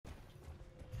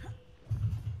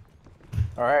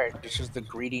Alright, this is the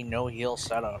greedy no heal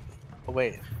setup. Oh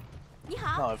wait.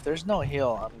 No, if there's no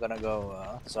heal, I'm gonna go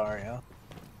Zarya.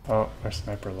 Oh, our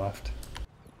sniper left.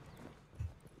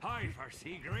 I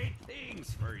foresee great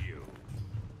things for you.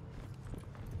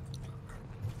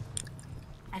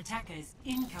 Attackers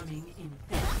incoming in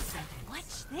 30 seconds.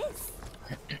 Watch this.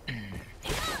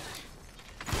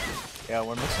 Yeah,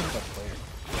 we're missing the player.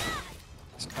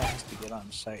 This guy has to get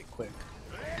on site quick.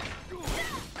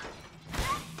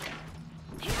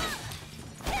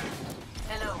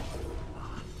 Hello.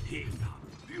 King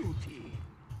of beauty.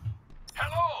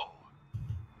 Hello.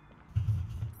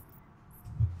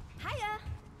 Hiya.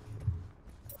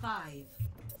 5,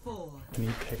 4, Can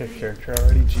you pick a character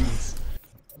already? Jeez.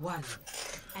 1.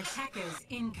 Attackers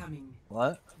incoming.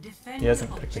 What? Defend He hasn't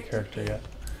picked a objective character yet.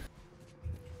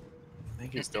 I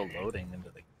think he's still loading into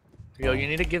the... Yo, you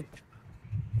need to give...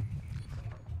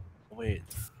 Wait.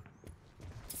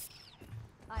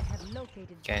 I have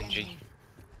located Genji.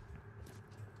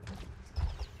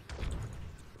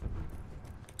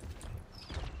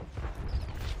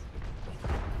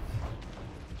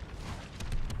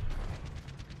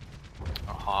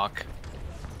 A hog.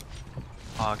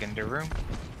 Hog in the room.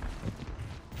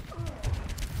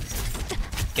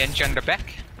 Genji on the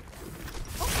back.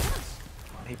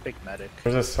 He picked medic.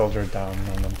 There's a soldier down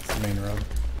on the main road.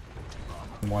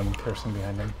 One person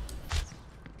behind him.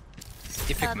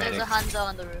 He picked There's medic. a Hanzo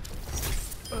on the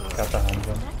roof. Got the hands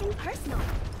on. Nothing personal.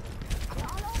 They're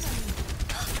all over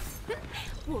me.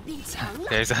 我变强了。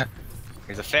 There's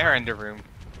a fair in the room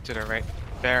to the right.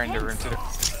 Fair in the room to the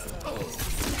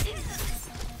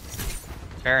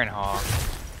fair and hog.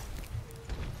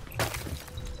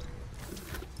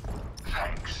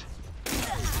 Thanks.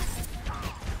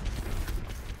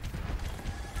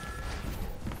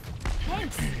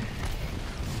 Thanks.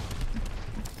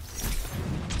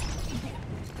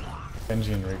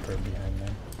 Genji and Reaper behind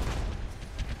them.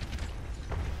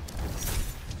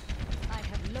 I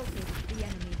have located the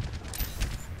enemy.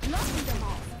 Knocking them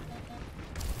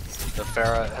off. The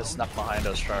Pharah has snuck behind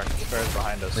us, Shark. The Pharah's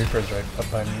behind us. Reaper's right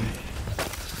behind me.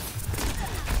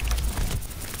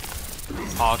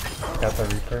 Hog. Got the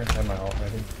Reaper and my ult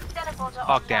ready.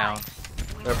 Hog down.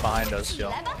 They're behind us,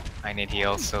 yo. I need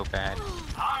heals so bad.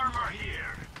 Armor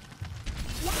here.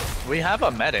 We have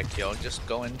a medic, yo. Just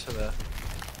go into the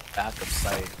back of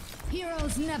site.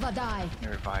 Heroes never die. He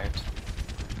revived.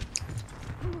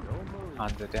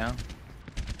 Hanzo down.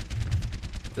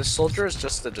 This soldier is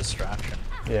just a distraction.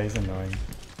 Yeah, he's annoying.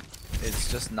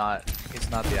 It's just not... He's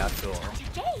not the actual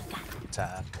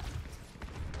attack.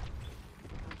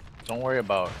 Don't worry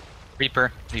about...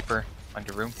 Reaper on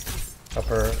the room.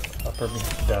 Upper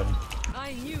dead.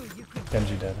 I knew you could.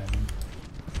 Genji dead, I mean.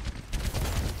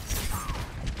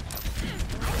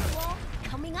 Wall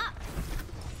coming up.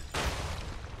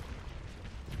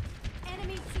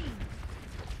 Enemy team.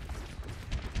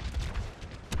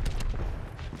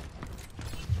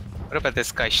 What about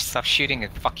this guy stop shooting a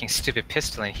fucking stupid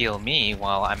pistol and heal me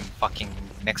while I'm fucking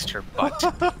next to her butt?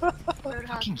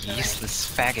 Fucking useless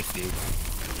faggot dude.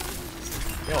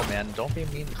 Yo, man, don't be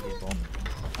mean to people.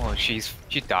 Oh, she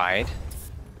died.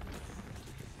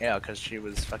 Yeah, because she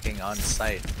was fucking on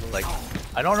site. Like,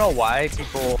 I don't know why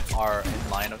people are in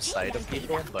line of sight of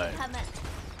people, but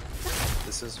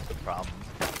this is the problem.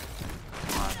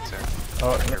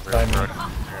 Oh, behind me.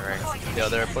 Right. Yo,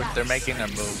 they're making a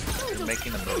move. They're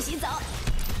making a move.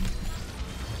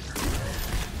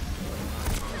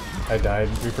 I died.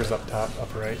 Reaper's up top,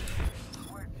 upper right.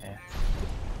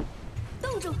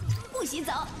 冻住，不许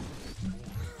走。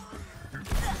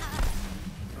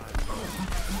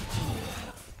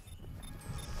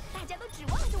大家都指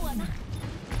望着我呢。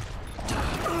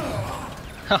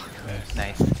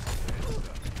 Nice.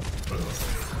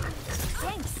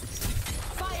 Thanks.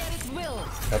 Fire at will.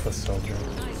 Got the soldier.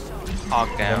 Hog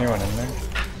Is down. anyone in there?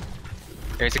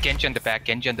 There's a Genji on the back.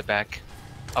 Genji on the back.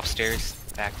 Upstairs.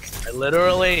 Back. I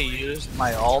literally used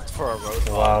my ult for a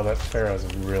roadblock. Wow, that Pharah's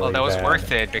really Well, that was bad.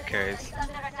 worth it because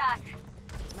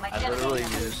I literally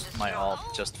used my ult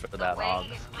just for that hog.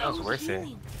 that was worth it.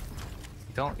 You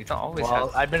don't always Well,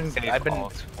 have. I've been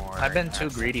I've too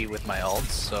greedy with my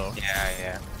ults, so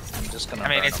Yeah. I'm just gonna. I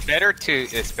mean, burn it's them. better to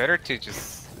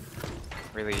just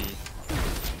really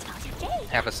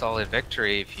have a solid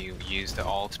victory if you use the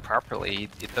ult properly.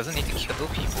 It doesn't need to kill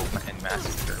people in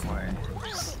massacre way.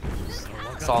 Just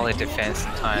solid defense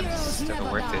sometimes is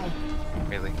still worth it,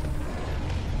 really.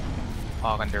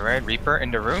 Hog on the right, Reaper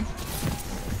in the room.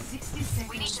 60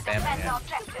 seconds. Spamming it.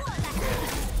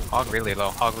 Hog really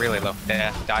low,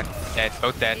 Dead, died, dead,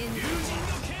 both dead.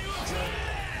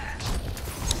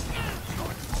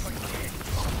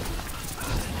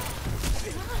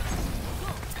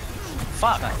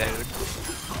 Fuck, Not dead. dude.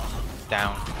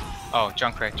 Down. Oh,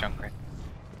 Junkrat.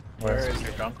 Where is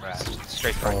your drunk rat?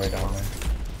 Straight All the way front. down there.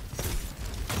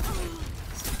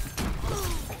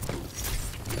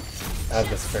 Ah,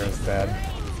 this fair is bad.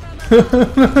 I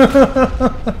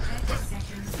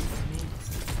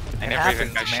It never even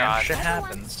happens, got man. shot. Shit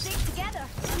happens. Stick together.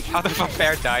 How the fuck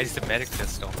bear dies to medic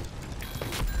pistol?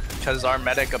 Because our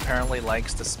medic apparently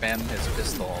likes to spam his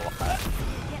pistol a lot.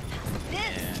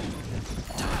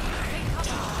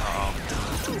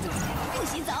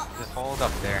 Just hold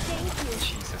up there.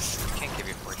 Jesus, you can't give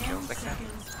you 4 kills like that.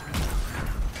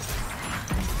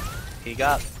 He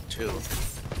got 2.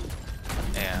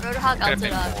 Yeah. Roadhog Could have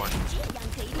been ulted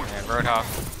 4. Yeah, Roadhog.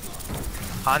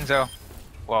 Hanzo.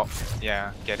 Well,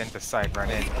 yeah, get into sight, run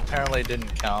in. Apparently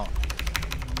didn't count.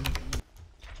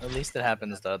 At least it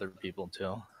happens to other people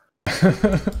too.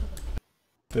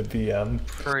 The BM.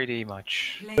 Pretty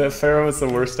much. That Pharaoh was the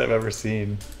worst I've ever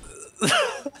seen.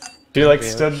 She like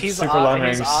stood He's super long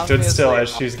range, stood still as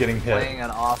she was getting hit. Playing an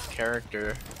off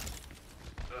character.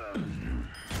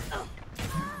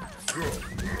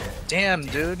 Damn,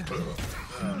 dude.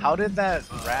 How did that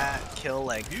rat kill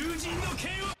like?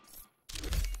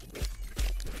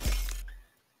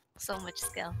 So much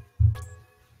skill.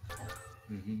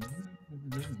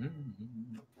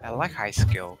 I like high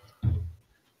skill.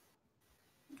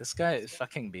 This guy is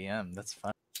fucking BM. That's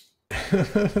fun.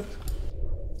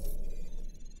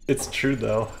 It's true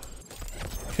though.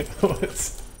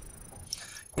 It's,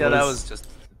 Yeah, that was just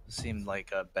seemed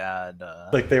like a bad.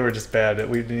 like they were just bad.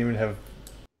 We didn't even have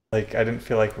like I didn't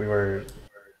feel like we were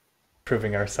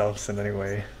proving ourselves in any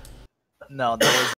way. No, there was